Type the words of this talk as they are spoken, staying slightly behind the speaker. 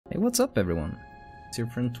What's up everyone? It's your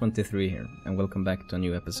friend 23 here, and welcome back to a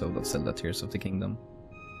new episode of Zelda Tears of the Kingdom.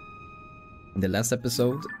 In the last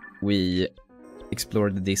episode, we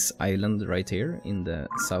explored this island right here in the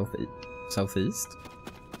southeast.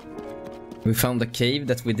 We found a cave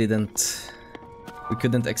that we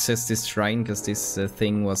couldn't access this shrine because this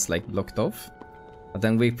thing was like blocked off. But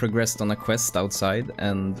then we progressed on a quest outside,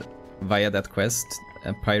 and via that quest,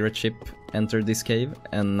 a pirate ship entered this cave,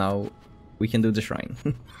 and now we can do the shrine,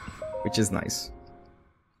 which is nice.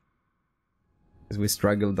 Because we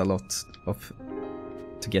struggled a lot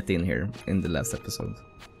to get in here in the last episode.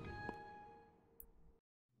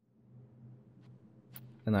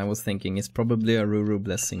 And I was thinking it's probably a Hyrule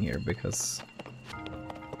blessing here, because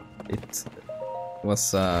it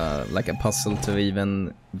was like a puzzle to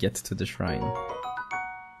even get to the shrine.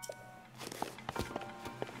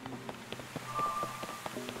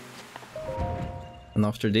 And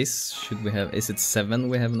after this, should we have, is it 7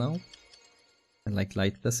 we have now? And like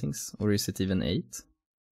light blessings, or is it even 8?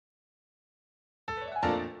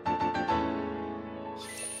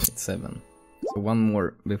 It's 7. So one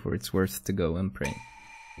more before it's worth to go and pray.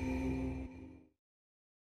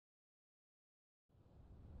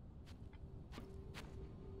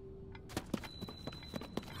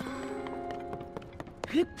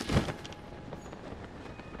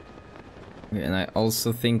 And I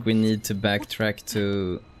also think we need to backtrack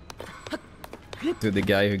to the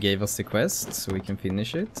guy who gave us the quest, so we can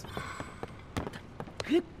finish it.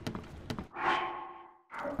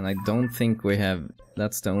 And I don't think we have...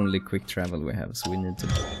 That's the only quick travel we have, so we need to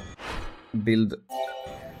build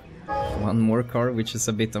one more car, which is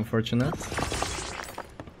a bit unfortunate.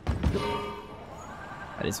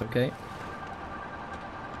 That is okay.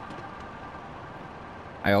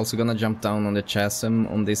 I also gonna jump down on the chasm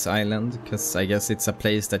on this island, because I guess it's a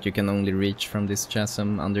place that you can only reach from this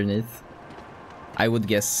chasm underneath. I would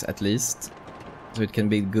guess, at least. So it can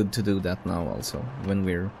be good to do that now also, when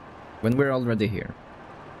we're already here.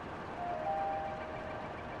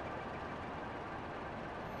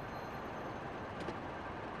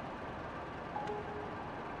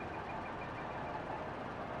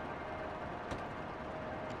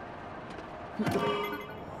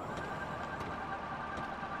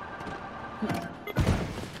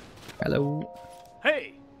 Hello.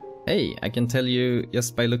 Hey. Hey, I can tell you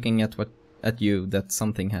just by looking at you that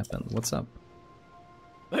something happened. What's up?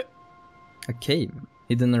 Hey. A cave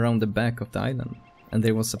hidden around the back of the island, and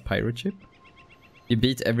there was a pirate ship. You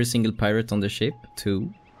beat every single pirate on the ship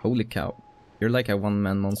too. Holy cow! You're like a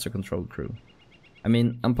one-man monster control crew. I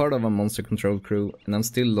mean, I'm part of a monster control crew, and I'm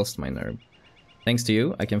still lost my nerve. Thanks to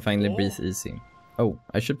you, I can finally breathe easy. Oh,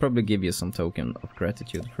 I should probably give you some token of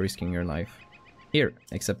gratitude for risking your life. Here,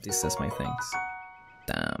 accept this as my thanks.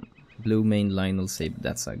 Damn, blue main Lionel said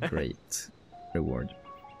that's a great reward.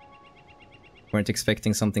 Weren't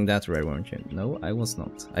expecting something that rare, weren't you? No, I was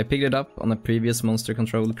not. I picked it up on a previous Monster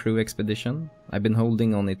Control crew expedition. I've been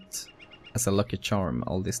holding on it as a lucky charm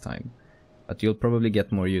all this time. But you'll probably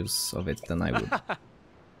get more use of it than I would.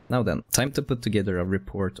 Now then, time to put together a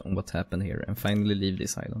report on what happened here and finally leave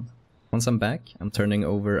this island. Once I'm back, I'm turning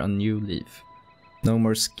over a new leaf. No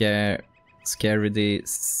more scaredy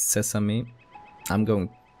sesame. I'm going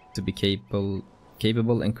to be capable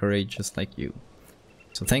and courageous like you.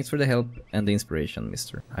 So thanks for the help and the inspiration,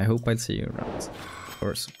 mister. I hope I'll see you around. Of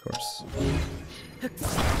course, of course.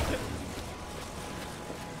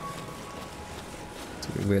 So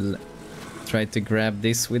we will try to grab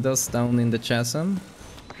this with us down in the chasm.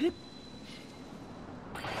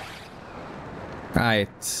 Right,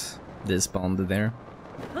 despawned there.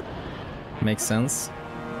 Makes sense.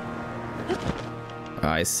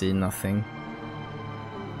 I see nothing.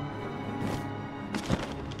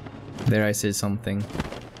 There I see something.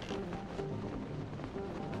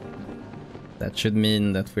 That should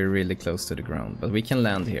mean that we're really close to the ground, but we can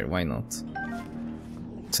land here, why not?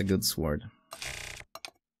 It's a good sword.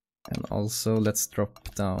 And also let's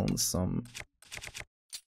drop down some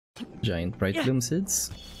giant bright bloom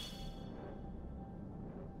seeds.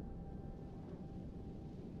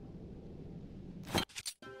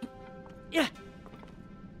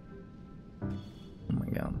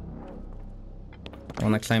 I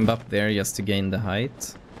wanna climb up there just to gain the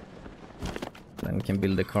height. Then we can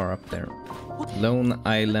build a car up there. Lone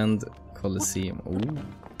Island Coliseum.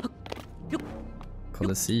 Ooh.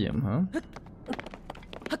 Coliseum, huh?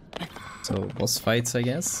 So boss fights, I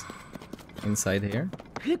guess. Inside here.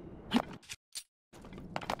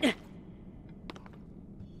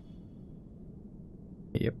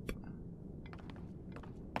 Yep.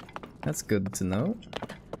 That's good to know.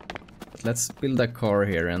 Let's build a car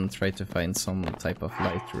here and try to find some type of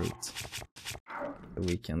light route.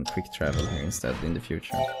 we can quick travel here instead in the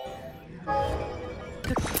future.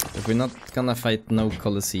 But we're not gonna fight no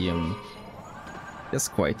Colosseum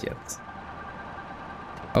just quite yet.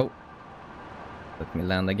 Oh, let me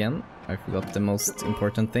land again. I forgot the most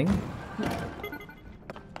important thing.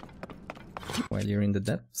 While you're in the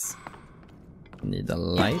depths, you need a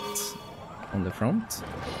light on the front.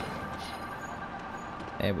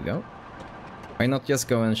 There we go. Why not just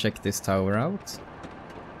go and check this tower out?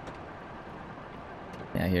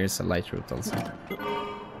 Yeah, here's a light route also.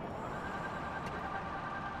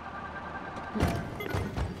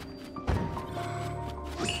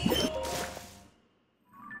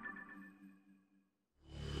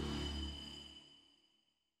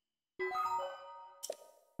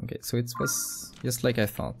 Okay, so it was just like I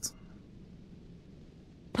thought.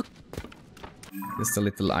 Just a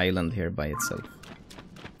little island here by itself.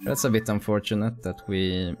 That's a bit unfortunate that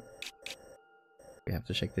we have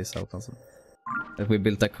to check this out also. That we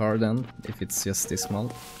built a car then, if it's just this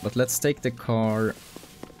small. But let's take the car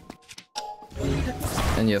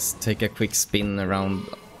and just take a quick spin around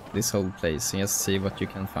this whole place and just see what you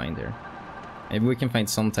can find here. Maybe we can find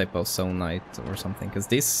some type of zonite or something, because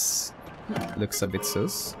this looks a bit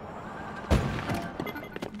sus.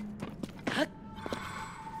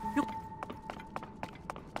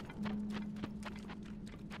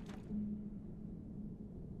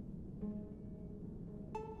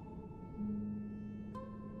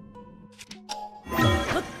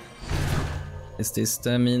 Is this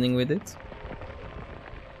the meaning with it?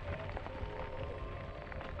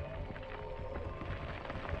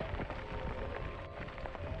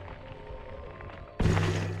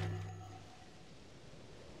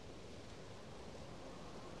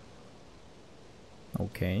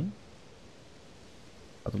 Okay.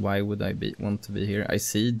 But why would I want to be here? I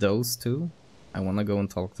see those two. I want to go and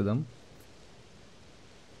talk to them.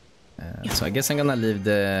 So I guess I'm gonna leave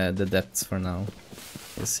the depths for now.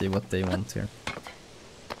 Let's see what they want here.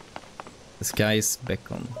 The sky's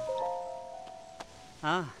beacon.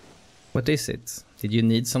 Ah. What is it? Did you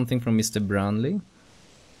need something from Mr. Brownlee?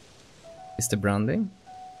 Mr. Brownlee?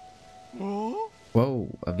 Whoa,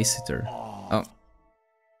 a visitor. Oh.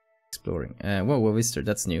 Exploring. Whoa, a visitor,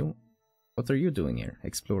 that's new. What are you doing here?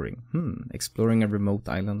 Exploring. Exploring a remote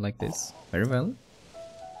island like this. Very well.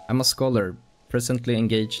 I'm a scholar, presently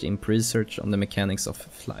engaged in research on the mechanics of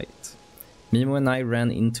flight. Mimo and I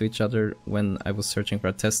ran into each other when I was searching for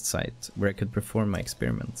a test site where I could perform my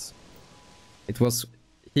experiments. It was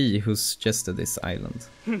he who suggested this island.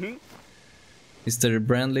 Mr.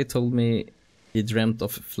 Brandley told me he dreamt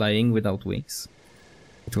of flying without wings.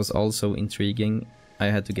 It was all so intriguing, I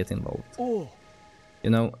had to get involved. Oh. You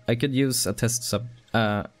know, I could use a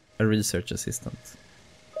a research assistant.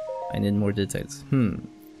 I need more details.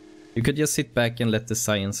 You could just sit back and let the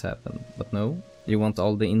science happen, but no. You want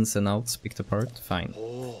all the ins and outs picked apart? Fine.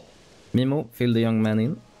 Oh. Mimo, fill the young man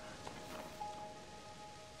in.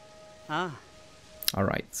 Ah.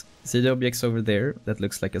 Alright. See the objects over there? That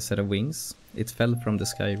looks like a set of wings. It fell from the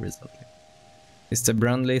sky recently. Mr.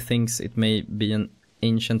 Brandley thinks it may be an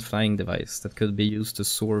ancient flying device that could be used to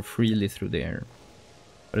soar freely through the air.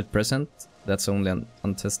 But at present, that's only an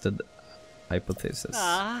untested hypothesis.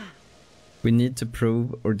 Ah. We need to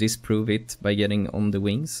prove or disprove it by getting on the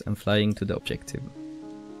wings and flying to the objective.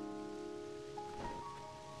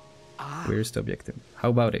 Ah. Where's the objective? How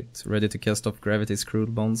about it? Ready to cast off gravity's cruel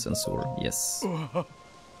bonds and soar? Yes.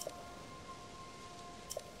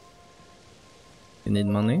 You need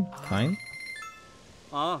money? Fine.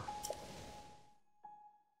 Ah.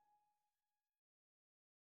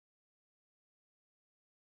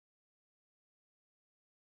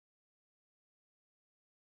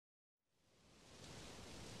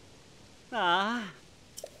 Ah.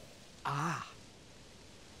 Ah.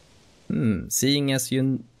 Seeing as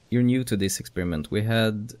you're new to this experiment, we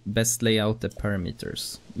had best lay out the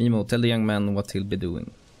parameters. Mimo, tell the young man what he'll be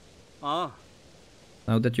doing. Ah.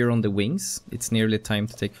 Now that you're on the wings, it's nearly time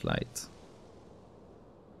to take flight.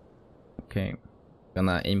 Okay.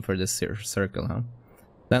 Gonna aim for the circle, huh?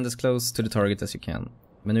 Land as close to the target as you can.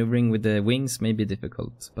 Maneuvering with the wings may be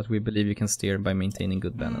difficult, but we believe you can steer by maintaining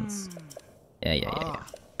good balance. Yeah.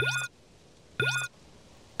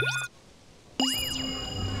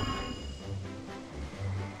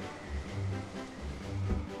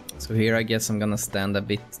 So here I guess I'm gonna stand a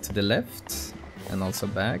bit to the left and also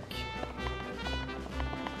back.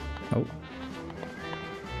 Oh.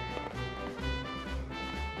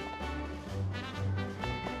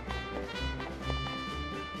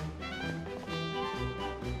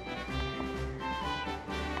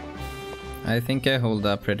 I think I hold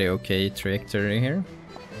a pretty okay trajectory here.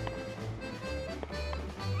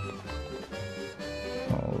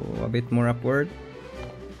 a bit more upward.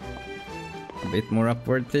 A bit more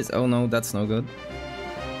upward, please. Oh no, that's no good.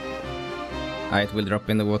 It will drop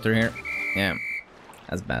in the water here. Yeah,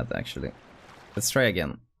 that's bad actually. Let's try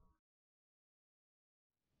again.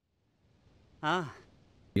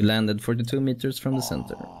 You landed 42 meters from the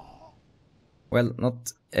center. Well,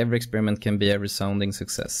 not every experiment can be a resounding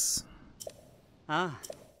success. Okay.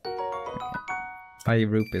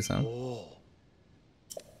 5 rupees, huh?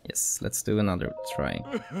 Yes, let's do another try.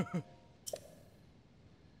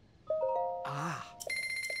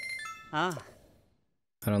 I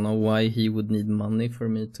don't know why he would need money for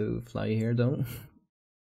me to fly here though.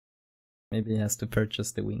 Maybe he has to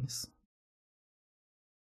purchase the wings.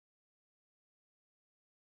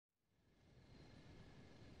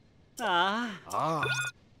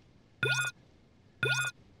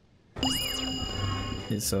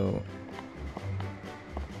 Okay, so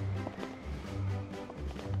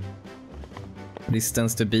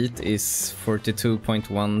distance to beat is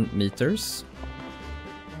 42.1 meters.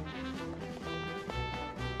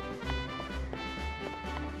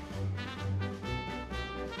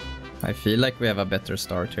 I feel like we have a better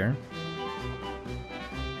start here.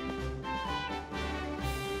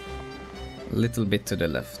 A little bit to the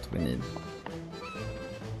left we need.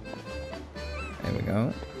 There we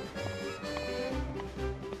go.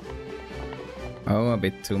 Oh, a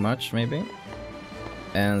bit too much maybe.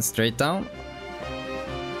 And straight down.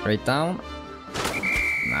 Straight down.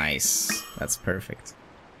 Nice. That's perfect.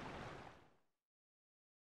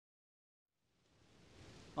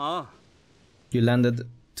 You landed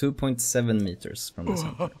 2.7 meters from the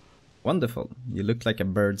center. Wonderful. You look like a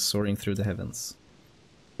bird soaring through the heavens.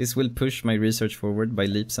 This will push my research forward by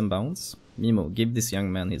leaps and bounds. Mimo, give this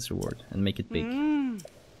young man his reward and make it big.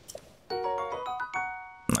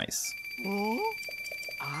 Nice.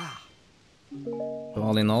 So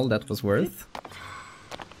all in all, that was worth.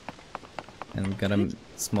 And got a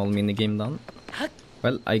small minigame done.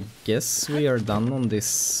 Well, I guess we are done on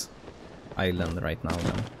this island right now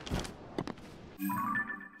then.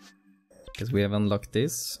 Because we have unlocked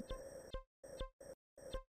this.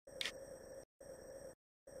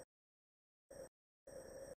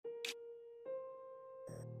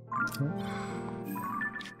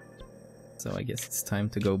 So I guess it's time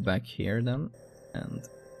to go back here then and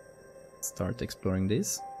start exploring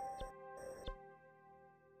this.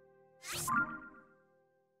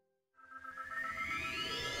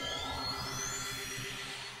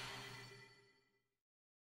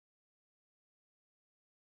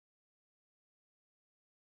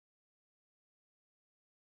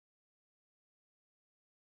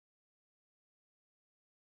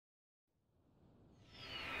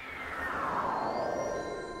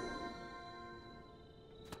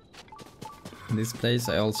 This place,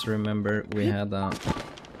 I also remember we had a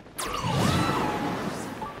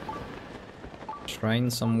shrine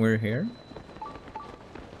somewhere here.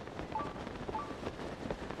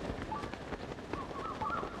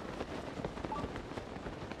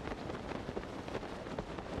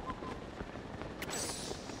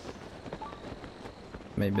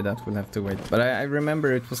 Maybe that will have to wait. But I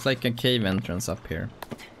remember it was like a cave entrance up here.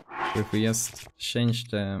 So if we just change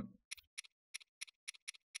the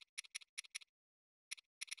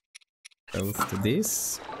both to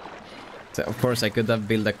this. So of course I could have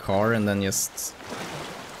built a car and then just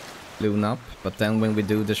flown up, but then when we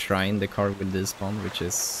do the shrine the car will despawn, which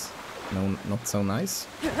is not so nice.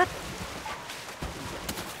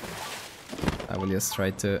 I will just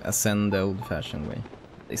try to ascend the old-fashioned way.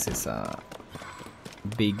 This is a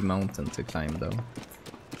big mountain to climb though,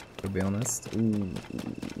 to be honest. Ooh,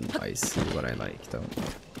 I see what I like though.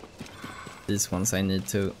 These ones I need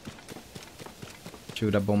to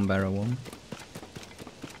shoot a bomb barrel on.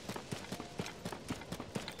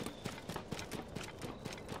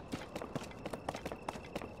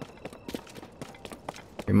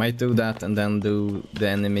 We might do that and then do the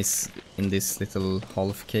enemies in this little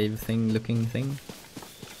half cave thing looking thing.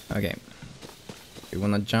 Okay. We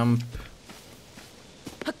wanna jump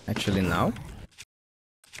actually now.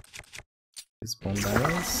 These bomb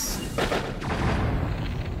barrels.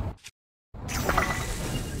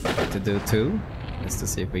 To do 2. Just to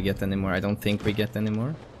see if we get any more. I don't think we get any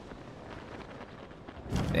more.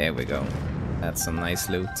 There we go. That's some nice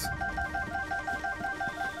loot.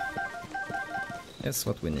 That's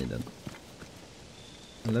what we needed.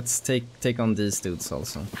 Let's take on these dudes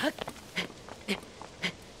also. Oh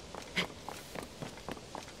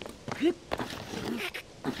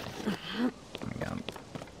my god.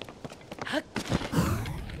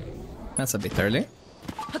 That's a bit early.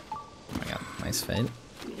 Oh my god, nice fail.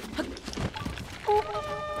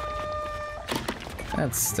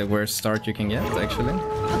 That's the worst start you can get, actually.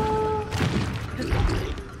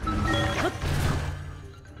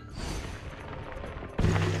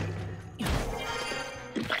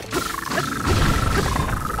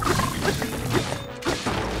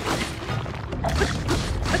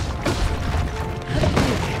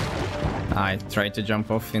 I tried to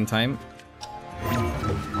jump off in time.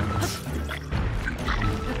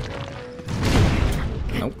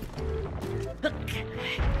 Nope.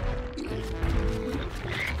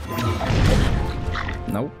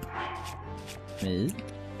 Nope. Me.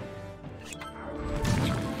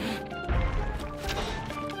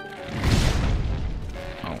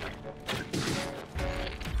 Oh.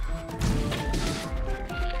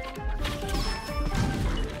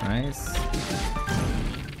 Nice.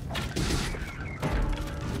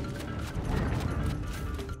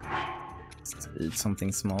 Let's eat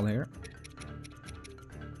something small here.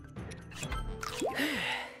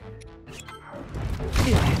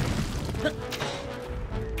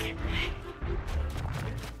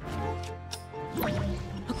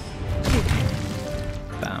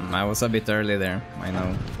 Damn, I was a bit early there, I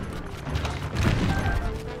know.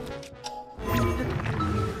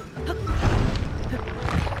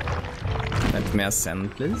 Let me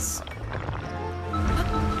ascend, please.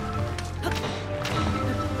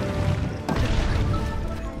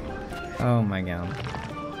 Oh my god.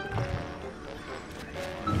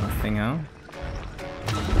 Nothing, huh?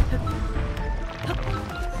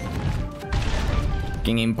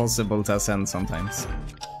 Fucking impossible to ascend sometimes.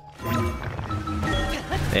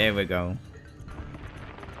 There we go.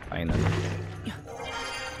 Finally.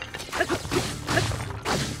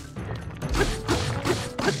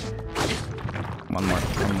 One more.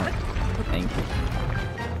 Thank you.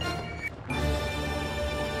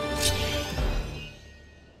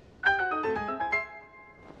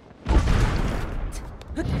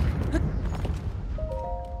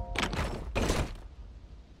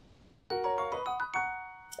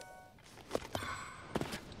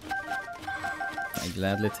 I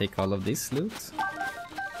gladly take all of this loot.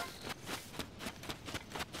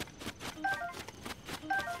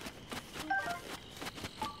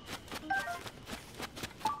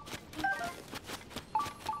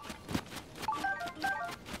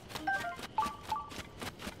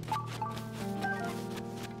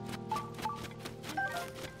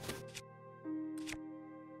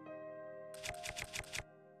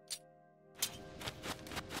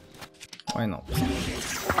 Why not?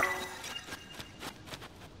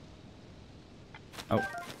 Oh,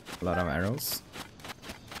 a lot of arrows.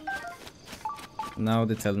 Now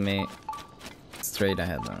they tell me straight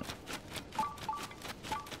ahead now.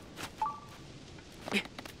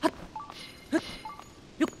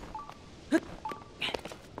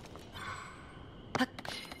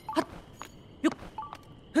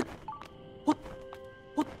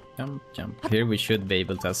 Jump, jump. Here we should be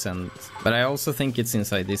able to ascend. But I also think it's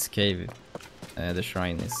inside this cave. The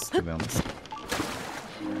shrine is, to be honest.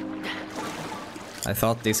 I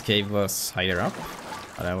thought this cave was higher up,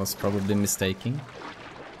 but I was probably mistaken.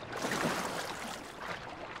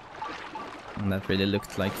 And that really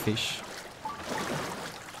looked like fish.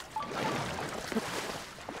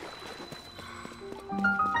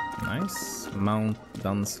 Nice. Mount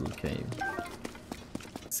Dunsel Cave.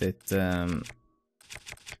 Is it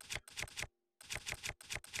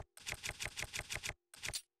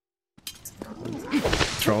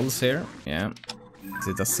trolls here? Yeah. Is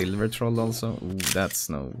it a silver troll also? Ooh, that's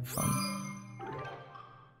no fun.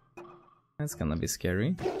 That's gonna be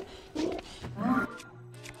scary.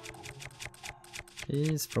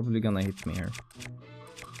 He's probably gonna hit me here.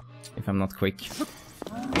 If I'm not quick.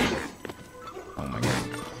 Oh my god.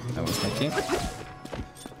 That was lucky.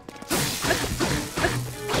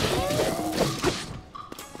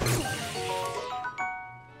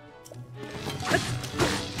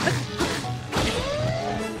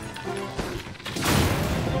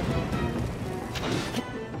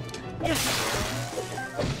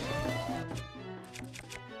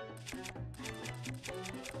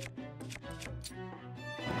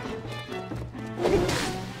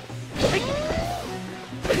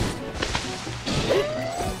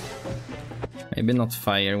 Maybe not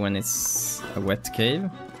fire when it's a wet cave.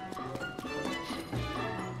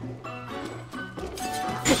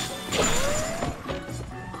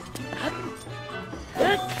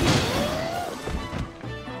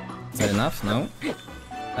 Is that enough? No?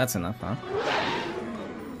 That's enough, huh?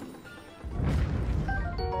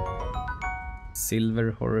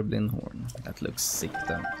 Silver Horriblin Horn. That looks sick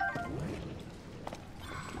though.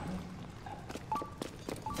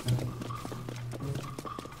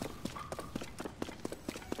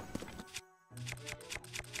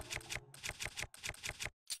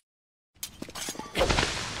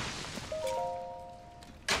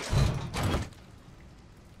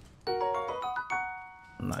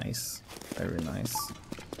 Nice. Very nice.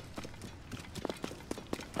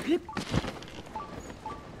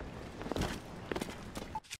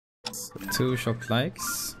 So 2 shock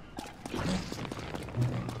likes.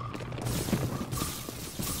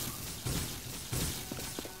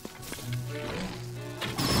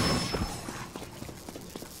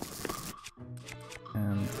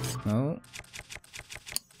 And no.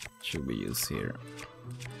 Should we use here?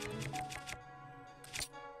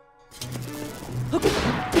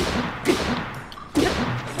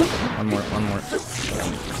 One more.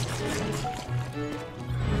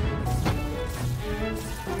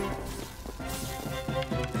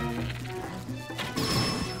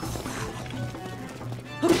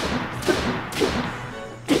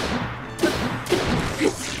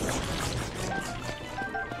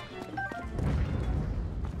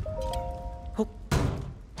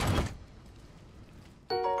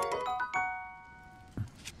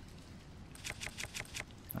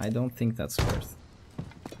 I don't think that's worth.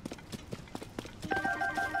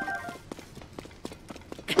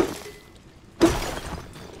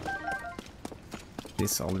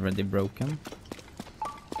 This already broken.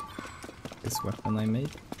 This weapon I made.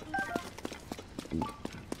 Ooh.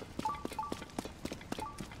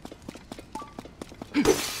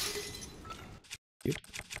 Yep.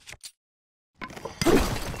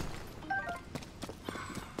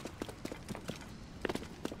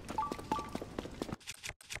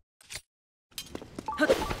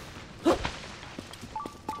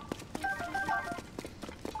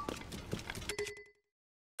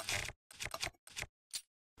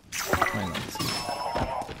 Why not?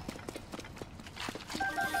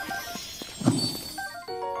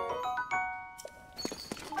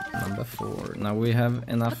 Number 4. Now we have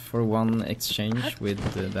enough for one exchange with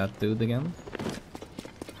that dude again.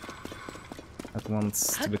 That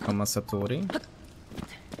wants to become a Satori.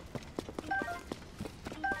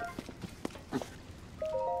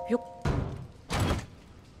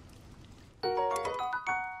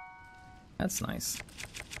 That's nice.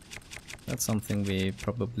 That's something we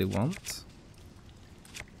probably want.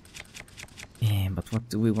 Yeah, but what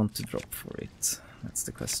do we want to drop for it? That's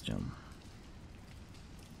the question.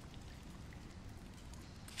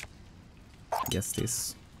 Guess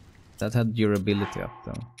this. That had durability up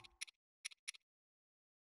though.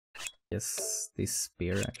 Yes, this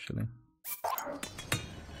spear actually.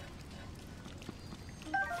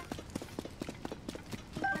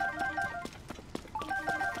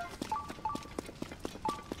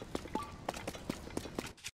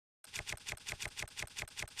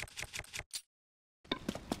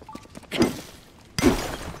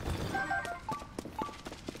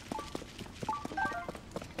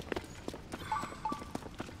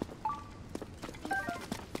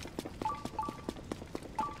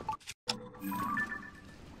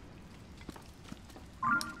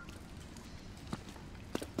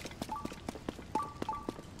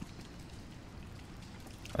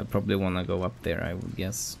 I probably want to go up there, I would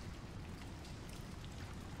guess.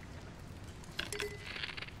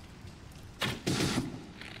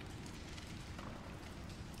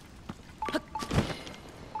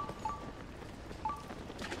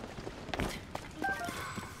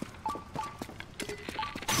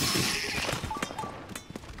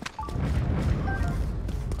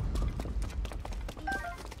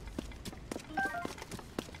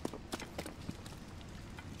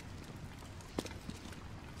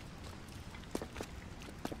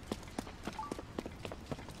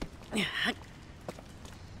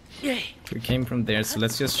 We came from there, so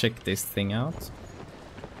let's just check this thing out.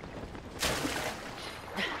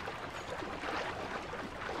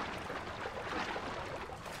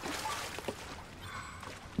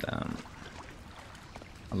 Damn.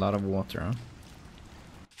 A lot of water, huh?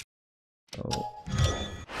 So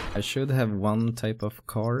I should have one type of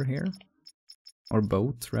car here. Or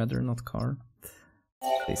boat, rather, not car.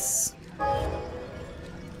 This.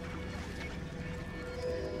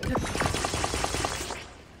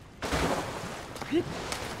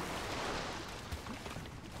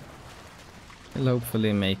 It'll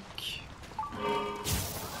hopefully make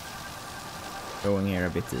going here a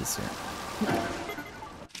bit easier.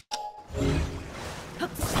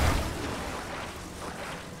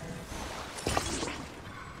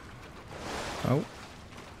 Oh.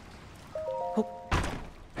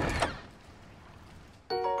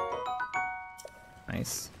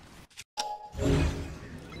 Nice.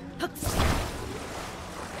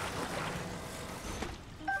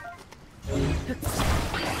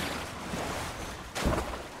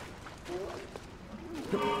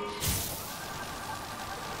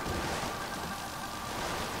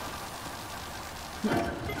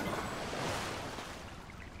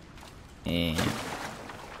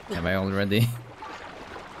 Have I already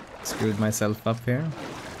screwed myself up here?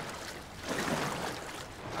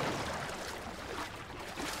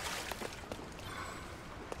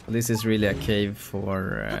 This is really a cave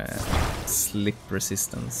for slip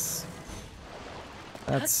resistance.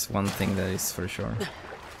 That's one thing that is for sure.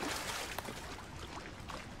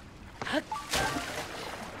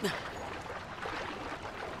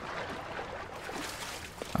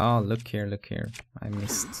 Oh, look here. I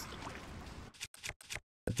missed.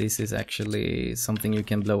 But this is actually something you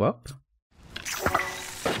can blow up.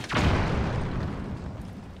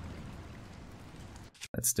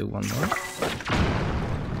 Let's do one more.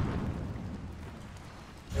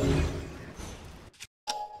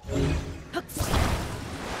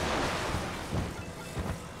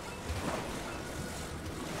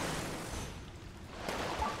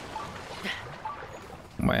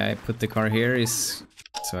 Why I put the car here is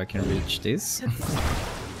so I can reach this.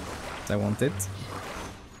 I want it.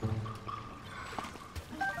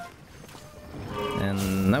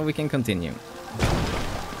 And now we can continue.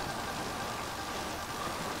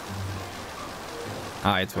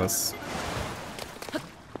 Ah, it was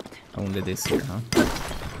only this here, huh?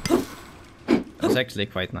 That's actually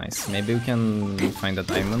quite nice. Maybe we can find a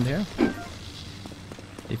diamond here.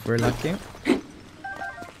 If we're lucky.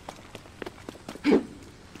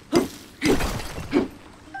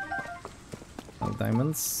 No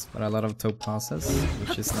diamonds, but a lot of topazes,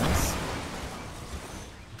 which is nice.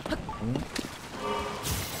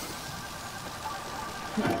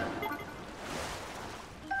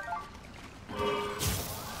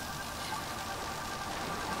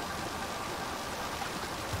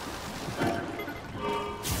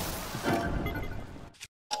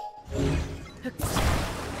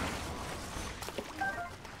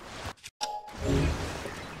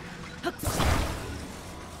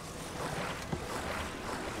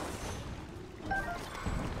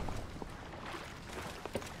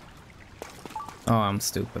 Oh, I'm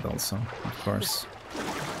stupid also, of course.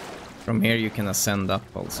 From here you can ascend up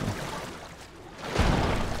also.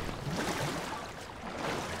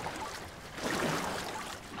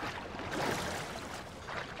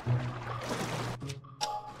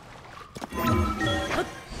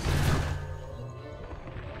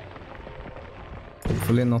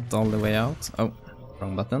 Hopefully not all the way out. Oh,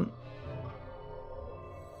 wrong button.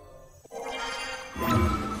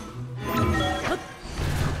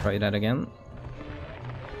 Try that again.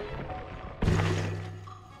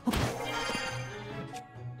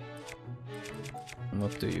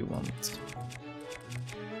 What do you want?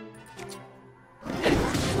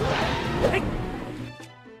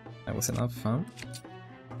 That was enough, huh?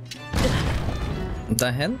 What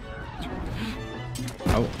the hell?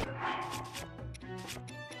 Oh.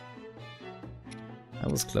 That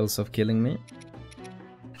was close of killing me.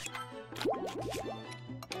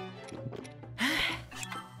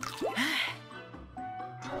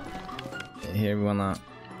 Here we wanna...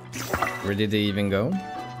 Where did they even go?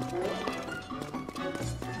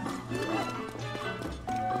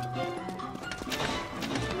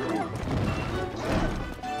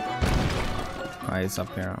 It's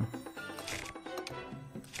up here.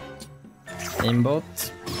 Aimbot.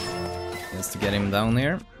 Just to get him down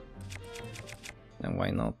here. And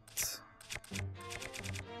why not?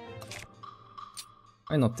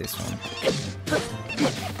 Why not this one?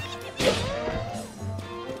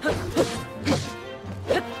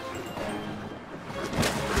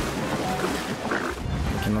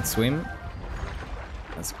 I cannot swim.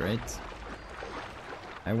 That's great.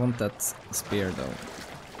 I want that spear though.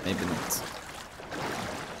 Maybe not.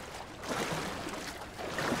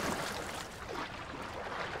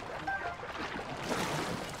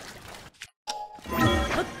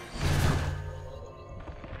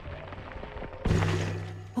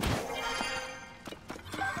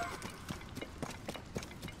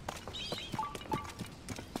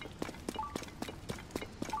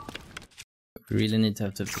 We really need to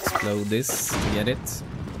have to explode this to get it.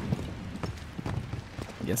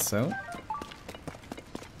 I guess so.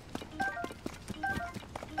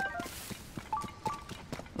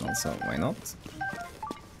 Also, why not?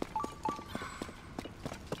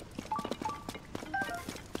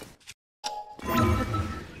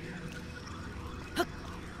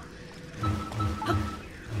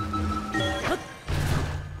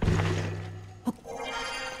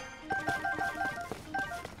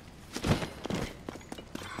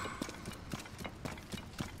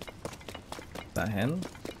 The hell?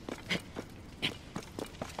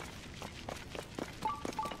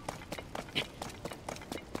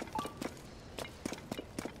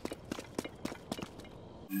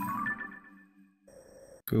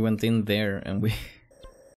 We went in there and we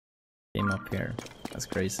came up here. That's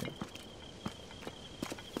crazy.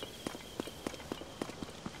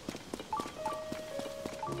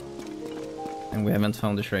 And we haven't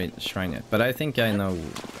found the shrine yet, but I think I know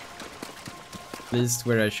at least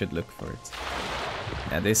where I should look for it.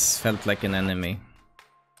 Yeah, this felt like an enemy.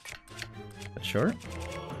 But sure.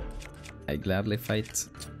 I gladly fight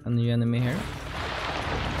a new enemy here.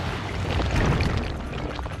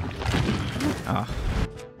 Ah,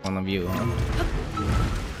 one of you, huh?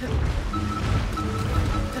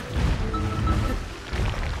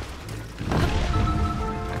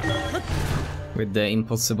 With the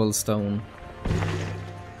impossible stone.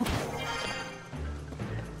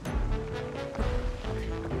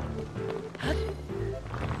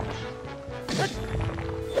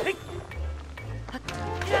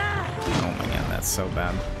 So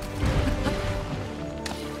bad.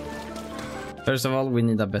 First of all, we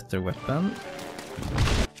need a better weapon.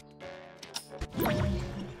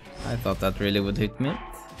 I thought that really would hit me.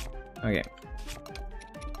 Okay.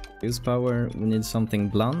 Use power, we need something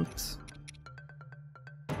blunt.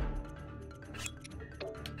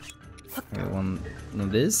 Okay, one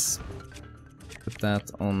of this. Put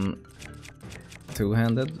that on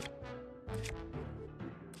two-handed.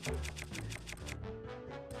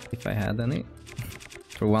 If I had any.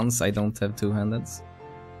 For once, I don't have two-handeds.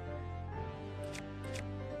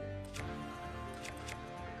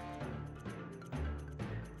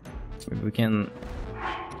 We can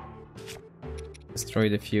destroy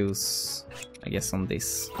the fuse, I guess, on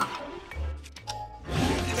this.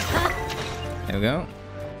 There we go.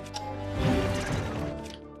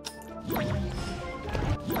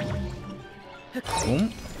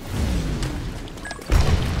 Boom.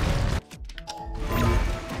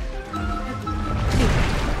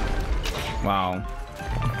 Wow.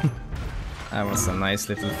 That was a nice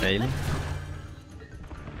little fail.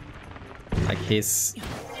 Like he's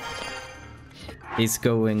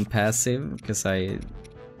going passive because I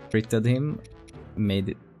critted him,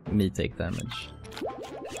 made me take damage.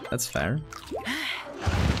 That's fair.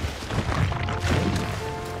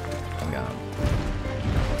 Oh god.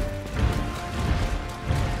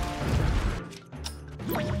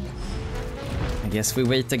 I guess we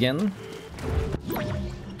wait again.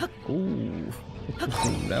 Ooh,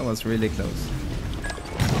 that was really close.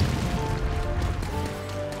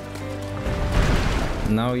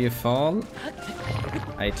 Now you fall.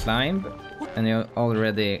 I climb, and you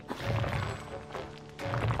already...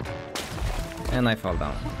 And I fall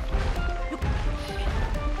down.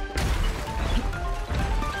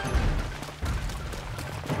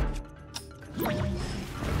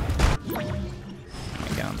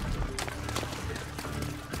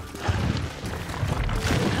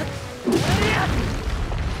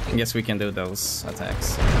 I guess we can do those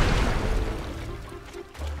attacks.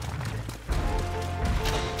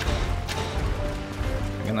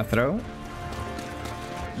 I'm gonna throw.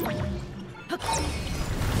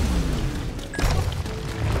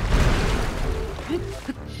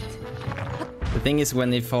 The thing is,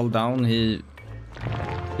 when he fall down, he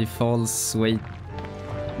falls way...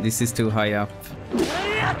 This is too high up.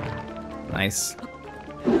 Nice.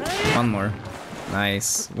 One more.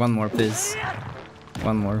 Nice. One more, please.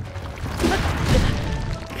 One more.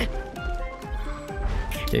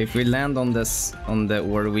 Okay, if we land on this, on the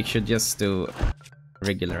ore, we should just do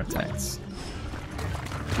regular attacks.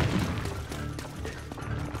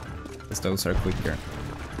 Because those are quicker.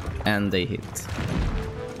 And they hit.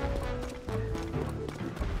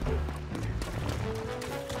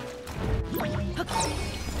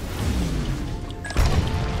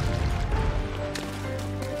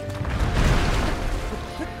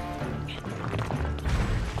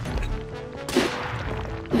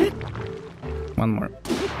 One more.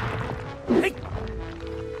 I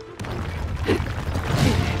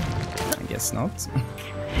guess not.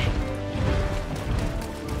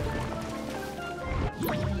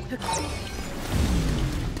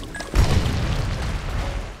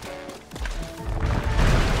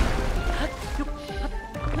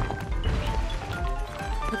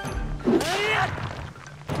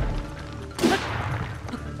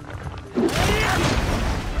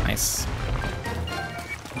 Nice.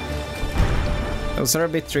 Those are a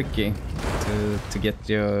bit tricky to get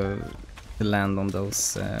you to land on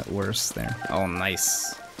those ores there. Oh,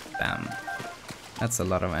 nice. Damn. That's a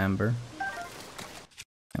lot of amber.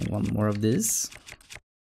 And one more of these.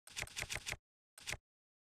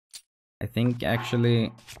 I think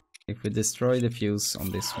actually if we destroy the fuse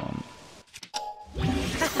on this one,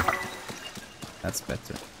 that's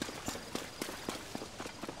better.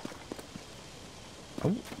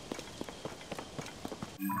 Oh.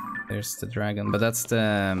 There's the dragon, but that's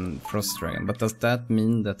the frost dragon. But does that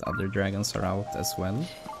mean that other dragons are out as well?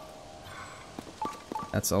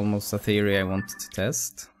 That's almost a theory I wanted to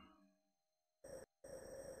test.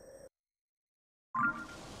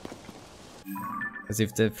 Because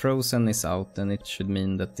if the frozen is out, then it should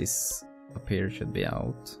mean that this up here should be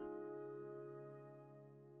out.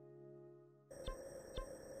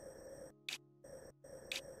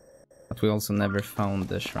 But we also never found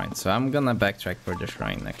the shrine, so I'm gonna backtrack for the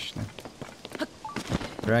shrine actually.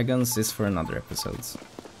 Dragons is for another episode.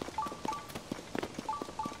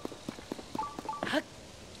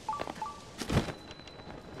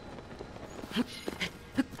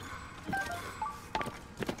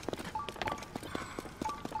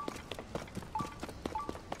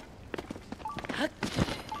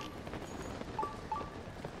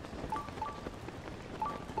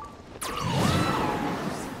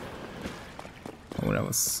 Oh, that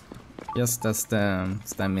was just as the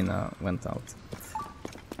stamina went out.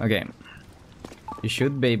 Okay, you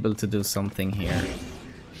should be able to do something here.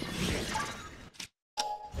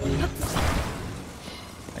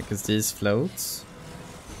 Like as these floats.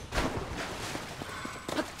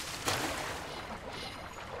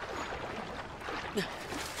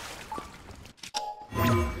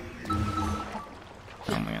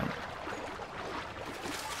 Oh my god.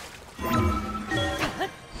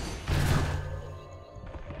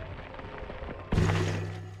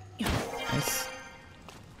 Nice.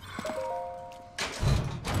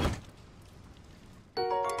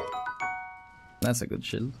 That's a good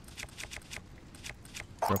shield.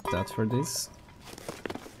 Drop that for this.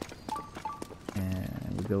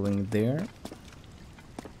 And we're going there.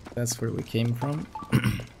 That's where we came from.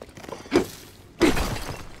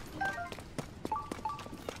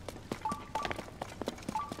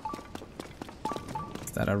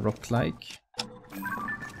 Is that a rock-like?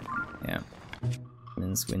 Yeah.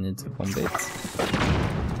 Means we need to bomb it.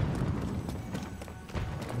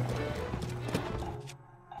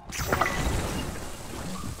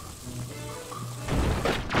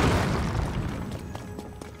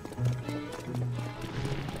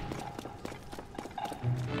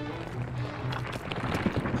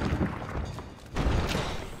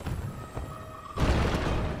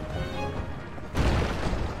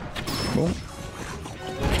 Boom.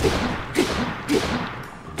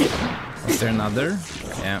 Is there another?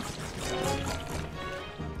 Yeah.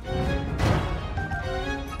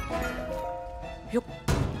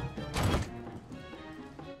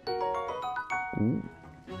 Ooh.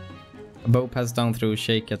 A bow passed down through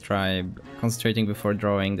Shake a tribe. Concentrating before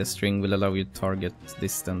drawing the string will allow you to target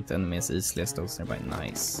distant enemies easily as those nearby.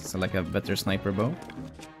 Nice. So like a better sniper bow.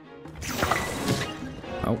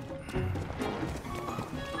 Oh.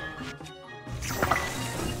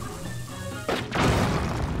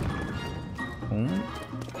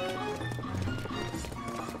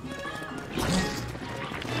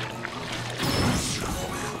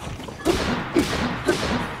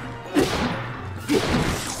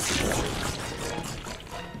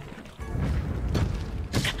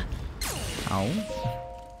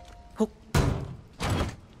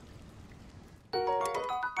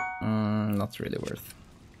 Not really worth.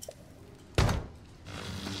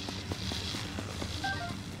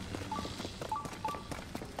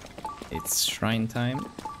 It's shrine time.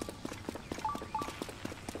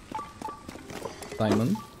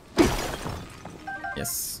 Diamond.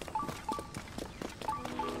 Yes.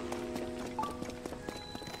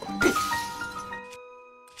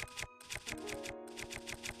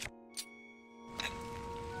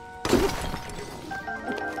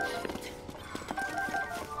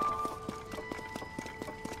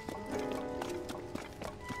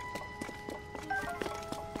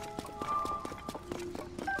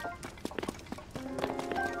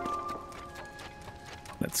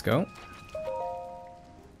 Let's go.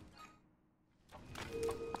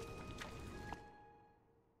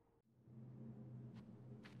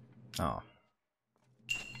 Oh.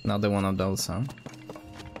 Another one of those, huh?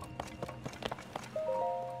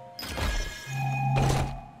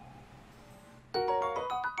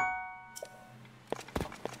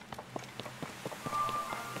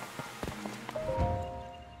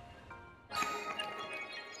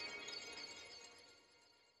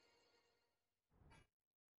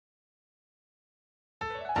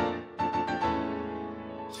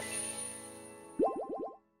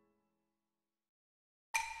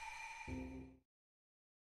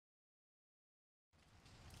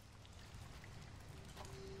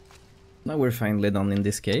 Now we're finally done in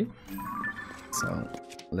this cave, so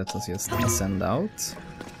let us just ascend out,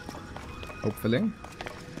 hopefully.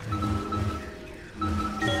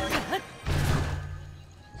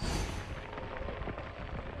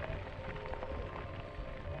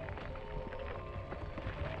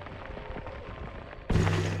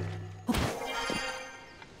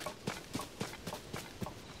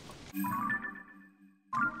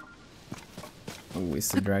 is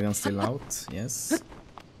the dragon still out? Yes.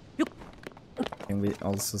 Can we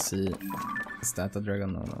also see... Is that a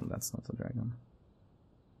dragon? No, that's not a dragon.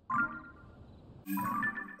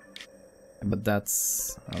 But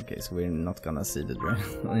that's... Okay, so we're not gonna see the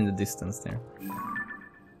dragon in the distance there.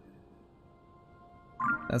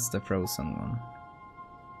 That's the frozen one.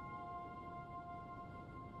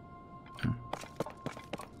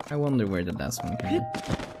 I wonder where the last one came.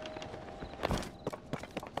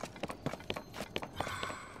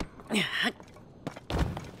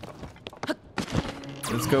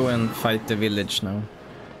 Let's go and fight the village now.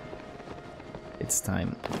 It's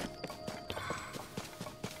time.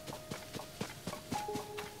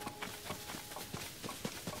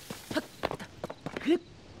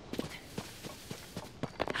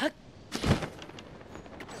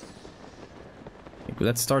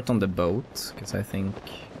 Let's start on the boat, because I think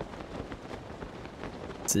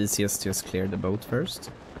it's easiest to just clear the boat first.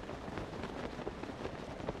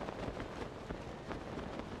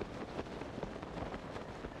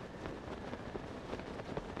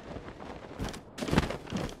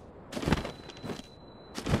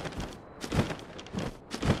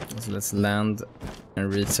 So let's land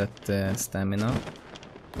and reset the stamina.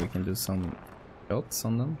 We can do some shots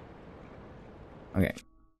on them. Okay.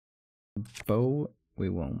 Bow. We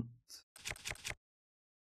won't.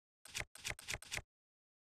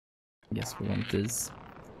 Guess we want these.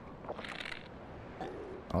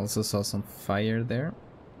 Also saw some fire there.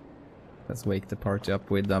 Let's wake the party up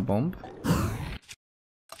with a bomb. Like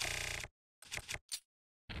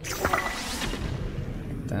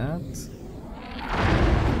that.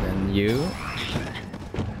 Then you.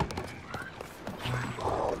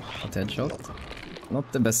 A headshot.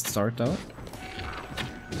 Not the best start though.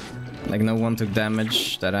 Like, no one took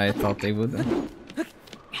damage that I thought they would.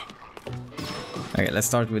 Okay, let's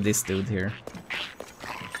start with this dude here.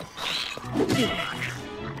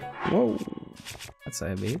 Whoa! That's a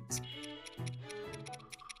heavy hit.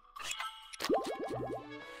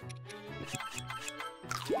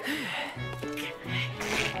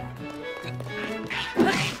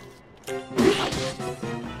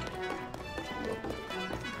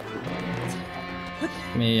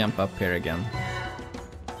 Let me jump up here again.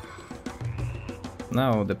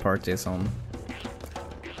 Now the party is on.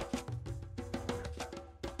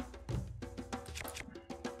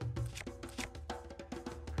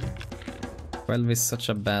 Well, with such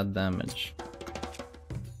a bad damage.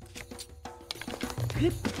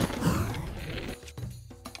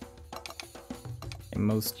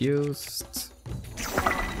 Most used.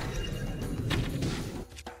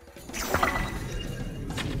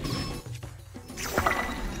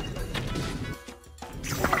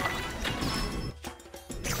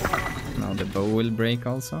 Now the bow will break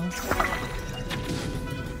also.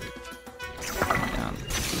 Yeah.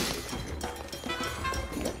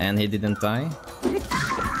 And he didn't die.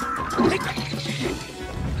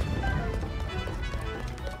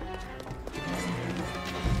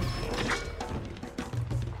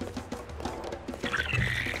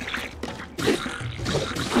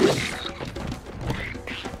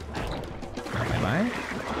 Bye-bye.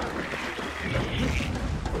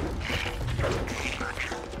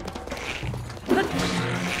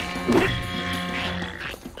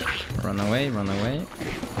 Run away, run away.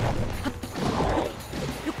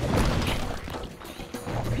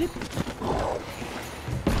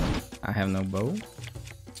 I have no bow.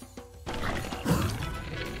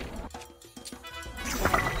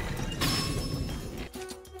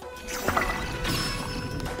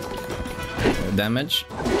 No damage.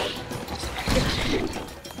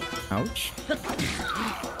 Ouch.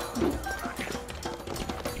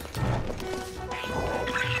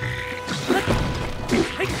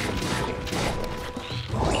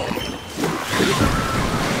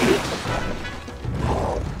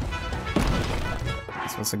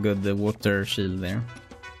 This was a good water shield there.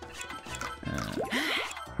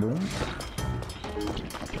 Boom.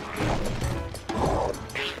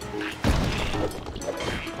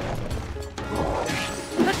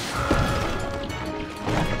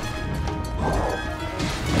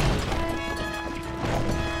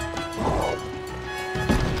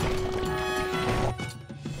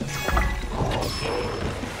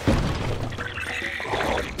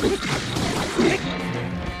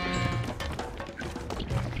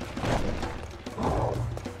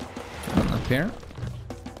 Up here.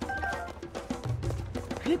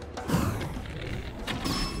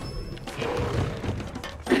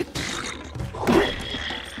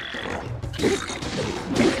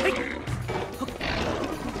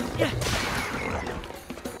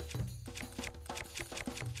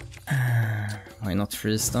 Why not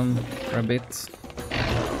freeze them for a bit?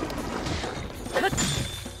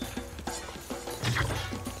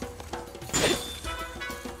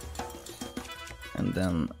 and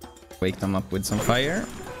then wake them up with some fire.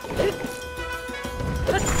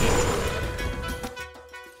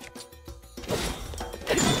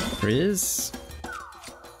 Freeze.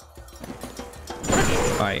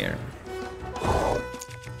 Fire.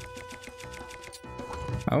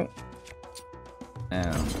 Oh.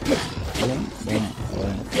 And boom, boom,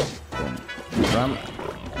 boom, boom. Run.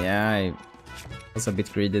 Yeah, I was a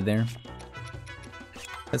bit greedy there.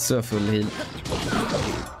 Let's do a full heal.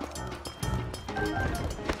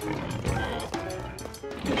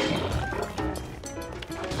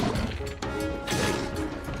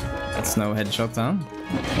 That's no headshot, huh?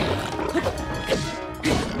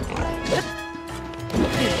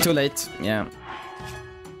 Too late, yeah.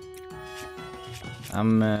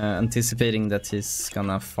 I'm anticipating that he's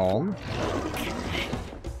gonna fall,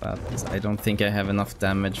 but I don't think I have enough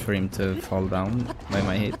damage for him to fall down by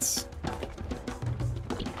my hits.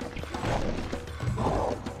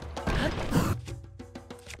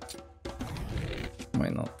 Why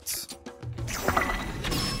not?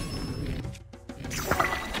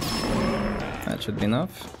 That should be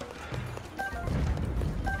enough.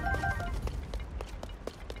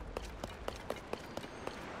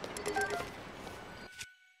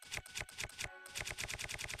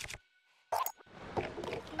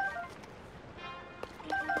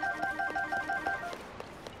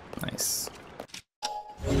 Nice.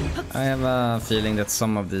 I have a feeling that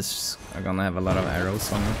some of these are gonna have a lot of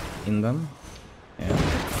arrows in them. Yeah.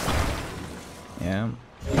 Yeah.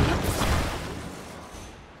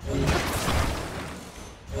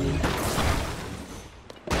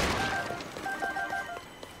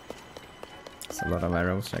 It's a lot of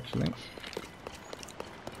arrows actually.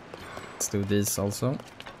 Let's do these also.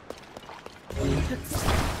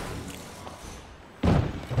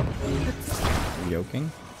 I'm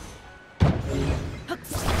joking.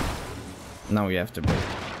 Now you have to break.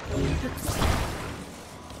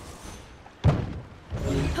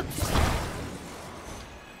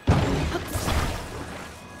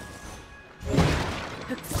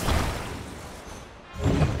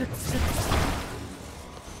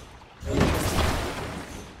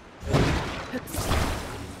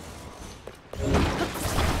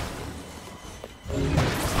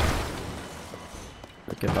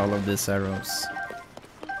 Look at all of these arrows.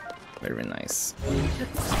 Very nice.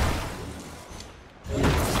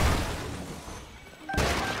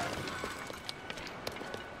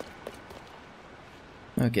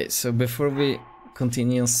 Okay, so before we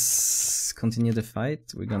continue the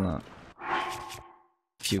fight, we're gonna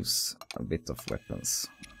fuse a bit of weapons.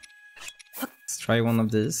 Let's try one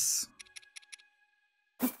of these.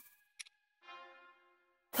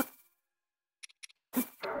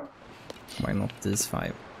 Why not these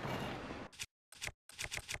 5?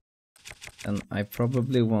 And I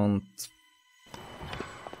probably want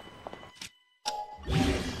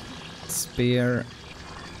spear.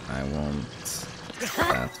 I want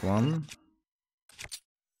that one.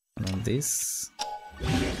 And on this,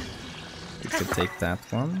 we could take that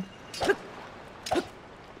one.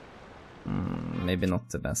 Maybe not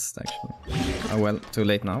the best actually. Oh well, too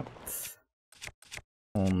late now.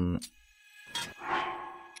 On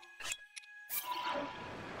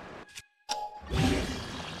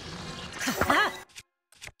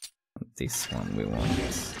this one we want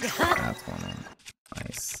that one on.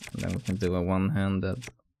 Nice. And then we can do a one-handed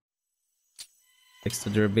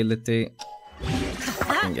extra durability.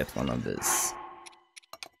 And get one of these.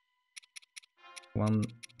 One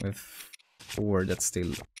with 4 that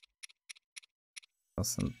still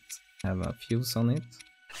doesn't have a fuse on it.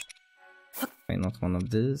 Why not one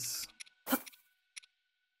of these?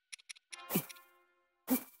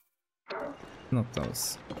 Not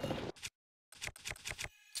those.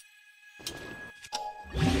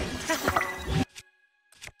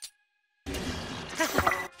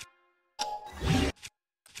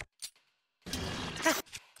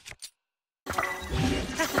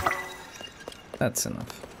 That's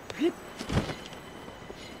enough.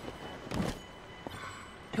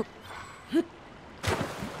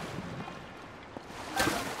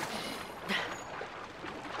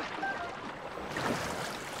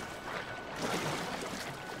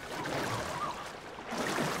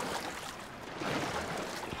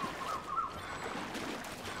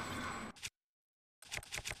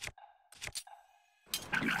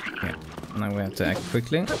 Okay, now we have to act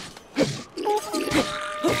quickly.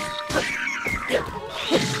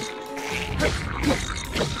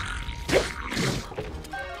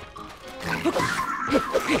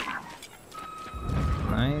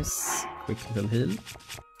 Nice, quick little heal.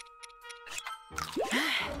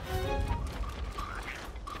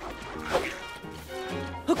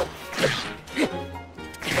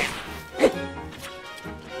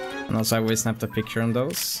 Also, I always snapped a picture on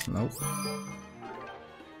those. Nope.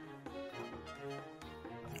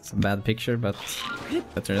 It's a bad picture, but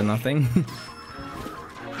better than nothing.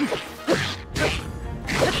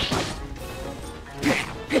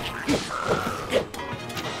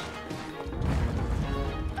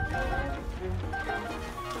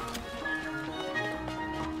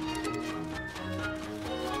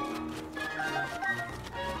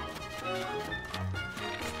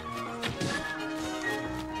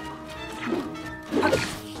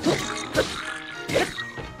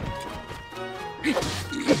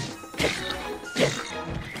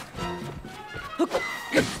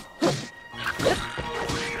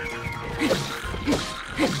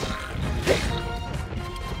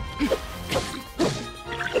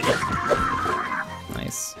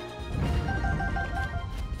 Nice.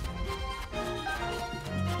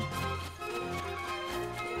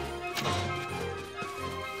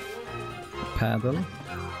 Paddle.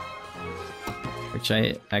 Which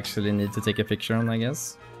I actually need to take a picture on, I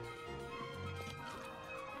guess.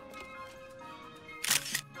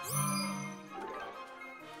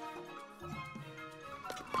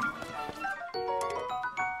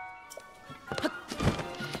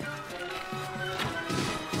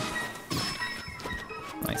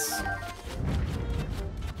 Nice.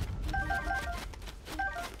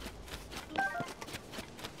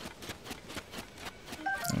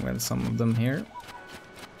 And we have some of them here.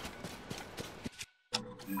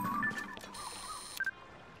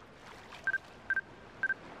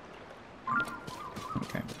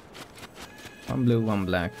 Okay. One blue, one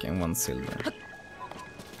black, and one silver.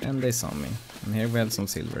 And they saw me. And here we have some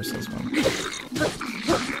silvers as well.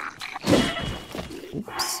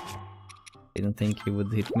 Oops. Didn't think he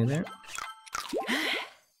would hit me there.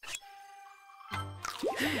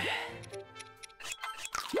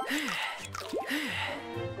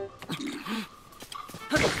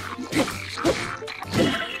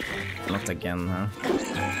 Not again, huh?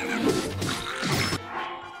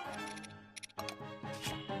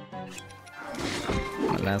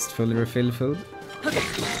 My last fully refilled food.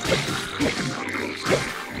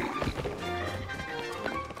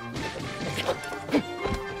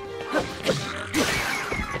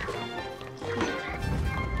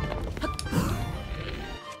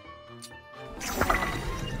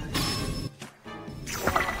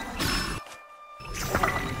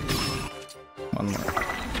 One more.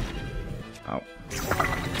 Ow.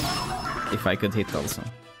 If I could hit also.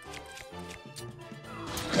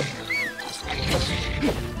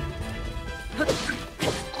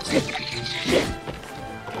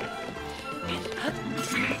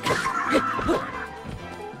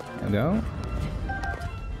 There we go.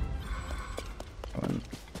 Go and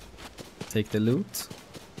take the loot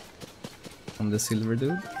from the silver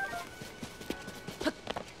dude.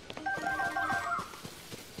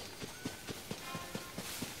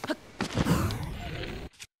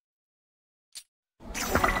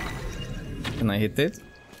 Can I hit it?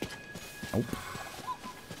 Nope.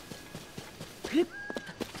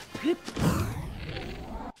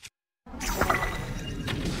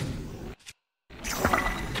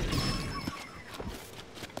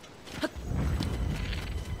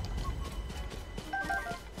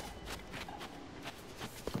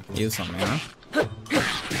 Use something, huh?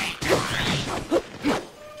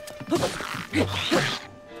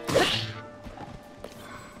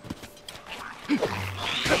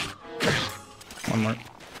 One more.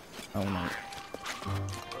 Oh no.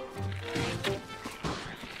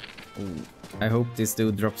 Ooh. I hope this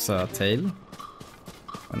dude drops a tail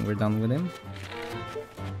when we're done with him.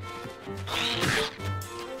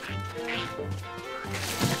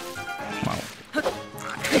 Wow.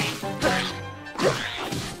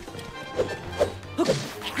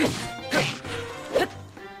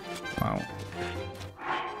 Wow.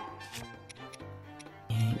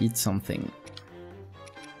 Eat something.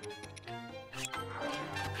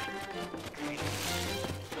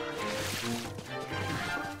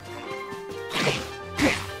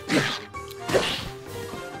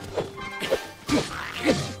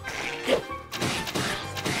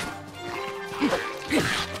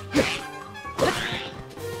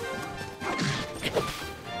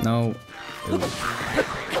 No.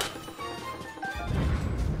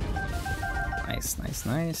 Nice, nice,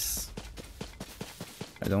 nice.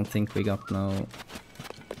 I don't think we got no...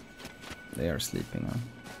 They are sleeping now.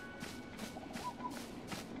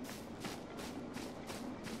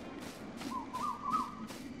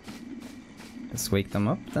 Let's wake them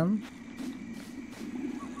up then.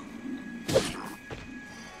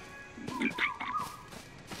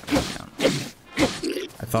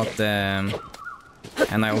 I thought...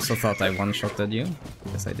 and I also thought I one-shotted you.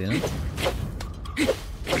 Guess I didn't.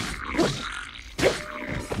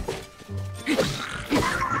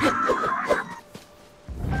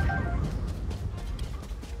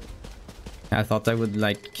 I thought I would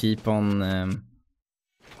like keep on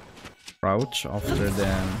crouch after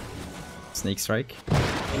the sneak strike.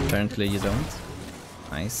 Apparently you don't.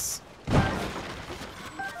 Nice.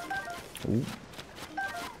 Ooh.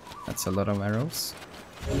 That's a lot of arrows.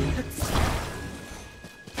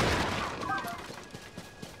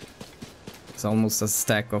 It's almost a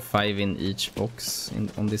stack of 5 in each box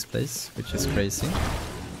on this place, which is crazy.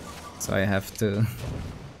 So I have to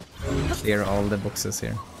clear all the boxes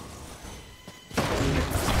here.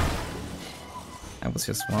 That was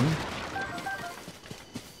just one.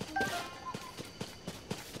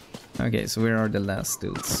 Okay, so where are the last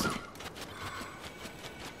dudes?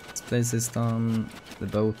 This place is done. The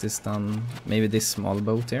boat is done. Maybe this small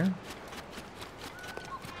boat here.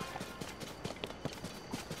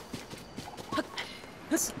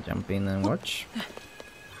 Let's jump in and watch.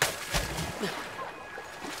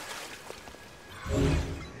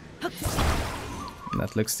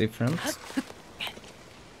 That looks different.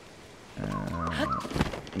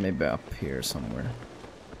 Maybe up here somewhere.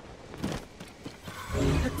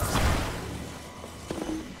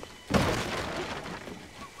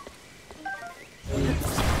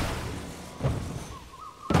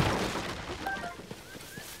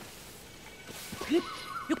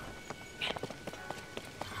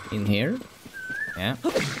 In here? Yeah.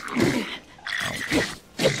 Oh.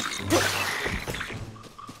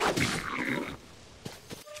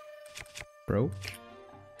 Broke.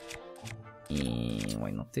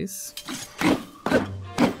 Why not this?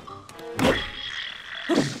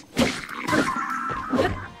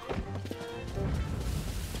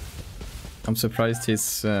 I'm surprised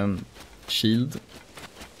his shield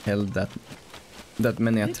held that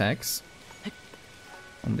many attacks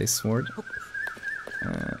on this sword.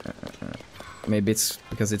 Maybe it's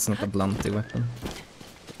because it's not a blunty weapon,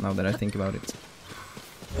 now that I think about it.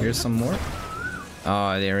 Here's some more.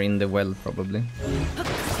 Ah, they're in the well probably.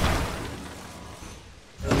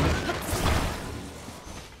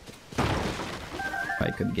 If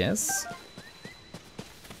I could guess.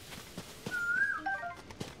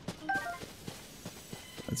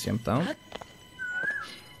 Let's jump down.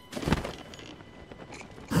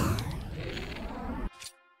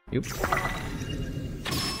 Yep.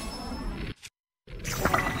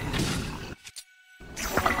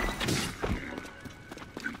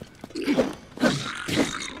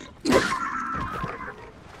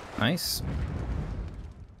 Nice.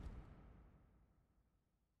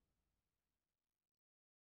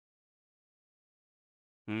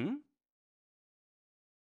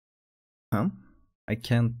 Huh? I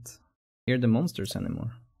can't hear the monsters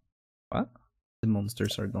anymore. What? The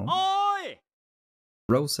monsters are gone. Oi!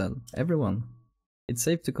 Rosal, everyone. It's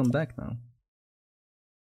safe to come back now.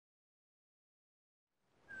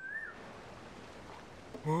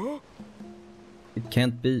 Huh? It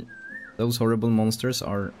can't be. Those horrible monsters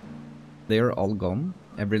are... They are all gone.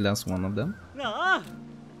 Every last one of them. Nah.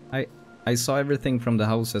 I saw everything from the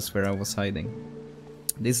houses where I was hiding.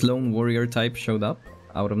 This lone warrior type showed up,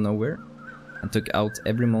 out of nowhere, and took out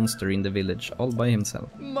every monster in the village all by himself.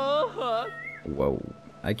 Whoa,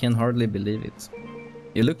 I can hardly believe it.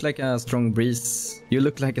 You look like a strong breeze. You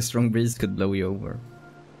look like a strong breeze could blow you over.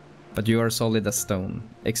 But you are solid as stone.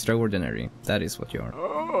 Extraordinary, that is what you are.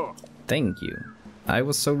 Oh. Thank you. I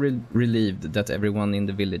was so relieved that everyone in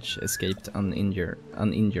the village escaped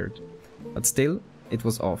uninjured. But still, it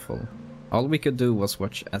was awful. All we could do was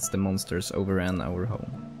watch as the monsters overran our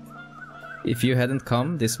home. If you hadn't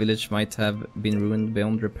come, this village might have been ruined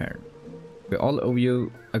beyond repair. We all owe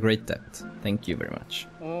you a great debt. Thank you very much.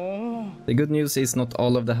 Oh. The good news is not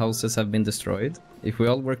all of the houses have been destroyed. If we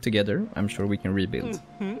all work together, I'm sure we can rebuild.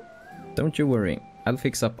 Don't you worry, I'll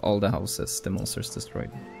fix up all the houses the monsters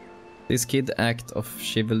destroyed. This kid act of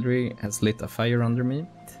chivalry has lit a fire under me.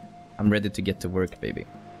 I'm ready to get to work, baby.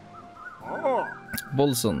 Oh.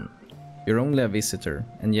 Bolson, you're only a visitor,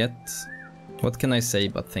 and yet, what can I say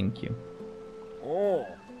but thank you? Oh.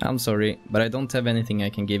 I'm sorry, but I don't have anything I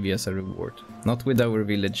can give you as a reward. Not with our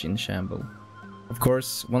village in shambles. Of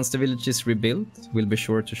course, once the village is rebuilt, we'll be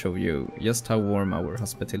sure to show you just how warm our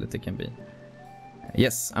hospitality can be.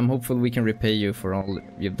 Yes, I'm hopeful we can repay you for all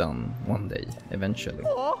you've done one day, eventually.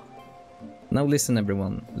 Oh. Now listen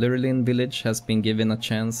everyone, Lurelin village has been given a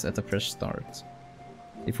chance at a fresh start.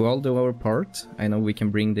 If we all do our part, I know we can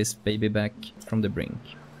bring this baby back from the brink.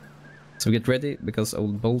 So get ready, because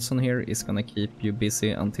old Bolson here is gonna keep you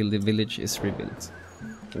busy until the village is rebuilt.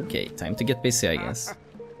 Okay, time to get busy, I guess.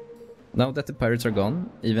 Now that the pirates are gone,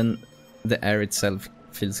 even the air itself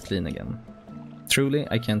feels clean again. Truly,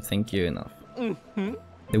 I can't thank you enough.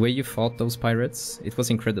 The way you fought those pirates, it was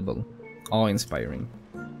incredible, awe-inspiring.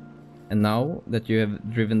 And now that you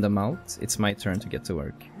have driven them out, it's my turn to get to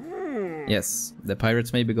work. Yes, the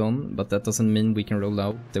pirates may be gone, but that doesn't mean we can roll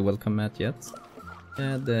out the welcome mat yet.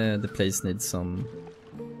 Yeah, the place needs some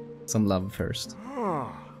love first.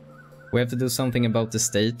 We have to do something about the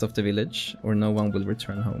state of the village, or no one will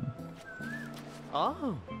return home.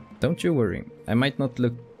 Oh. Don't you worry. I might not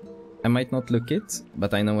look it,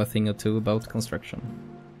 but I know a thing or two about construction.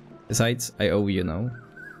 Besides, I owe you now.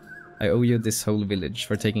 I owe you this whole village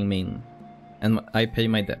for taking me in. And I pay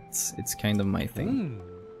my debts. It's kind of my thing.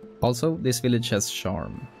 Also, this village has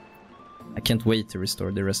charm. I can't wait to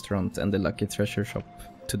restore the restaurant and the lucky treasure shop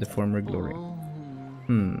to the former glory.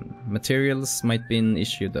 Materials might be an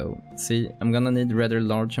issue though. See, I'm gonna need rather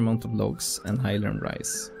large amount of logs and highland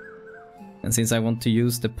rice. And since I want to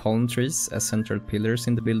use the palm trees as central pillars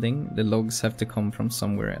in the building, the logs have to come from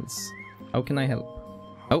somewhere else. How can I help?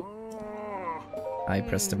 Oh! I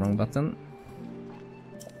pressed the wrong button.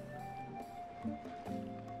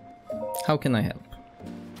 How can I help?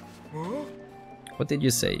 What did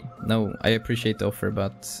you say? No, I appreciate the offer,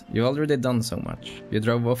 but you've already done so much. You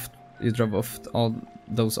drove off all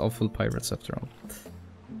those awful pirates after all.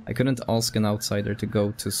 I couldn't ask an outsider to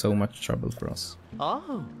go to so much trouble for us.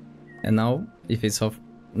 Oh. And now, if he's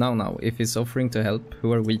offering to help,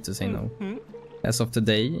 who are we to say no? As of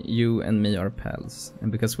today, you and me are pals.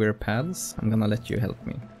 And because we're pals, I'm gonna let you help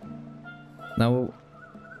me. Now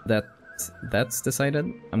that that's decided,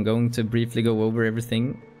 I'm going to briefly go over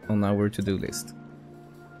everything on our to-do list.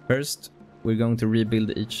 First, we're going to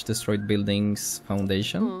rebuild each destroyed building's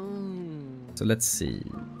foundation. So let's see.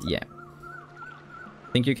 Yeah.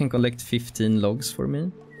 I think you can collect 15 logs for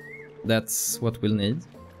me. That's what we'll need.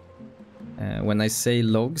 When I say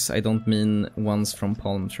logs, I don't mean ones from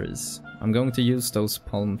palm trees. I'm going to use those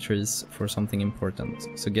palm trees for something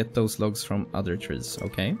important. So get those logs from other trees,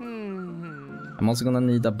 okay? I'm also gonna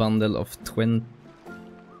need a bundle of 20...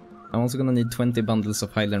 I'm also gonna need 20 bundles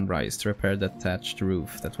of highland rice to repair the thatched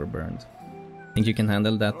roof that were burned. Think you can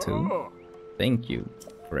handle that too? Thank you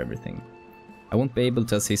for everything. I won't be able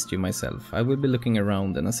to assist you myself. I will be looking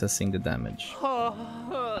around and assessing the damage.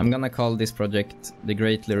 I'm gonna call this project the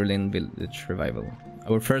Great Lurelin Village Revival.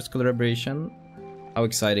 Our first collaboration. How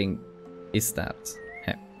exciting is that?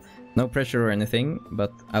 Heh. No pressure or anything,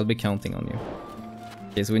 but I'll be counting on you.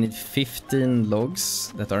 Okay, so we need 15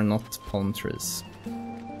 logs that are not palm trees.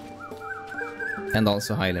 And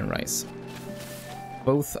also highland rice.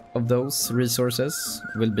 Both of those resources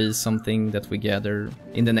will be something that we gather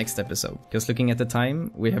in the next episode. Because looking at the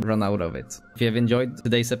time, we have run out of it. If you have enjoyed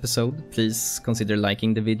today's episode, please consider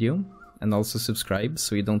liking the video. And also subscribe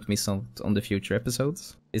so you don't miss out on the future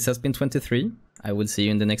episodes. This has been 23. I will see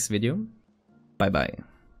you in the next video. Bye bye.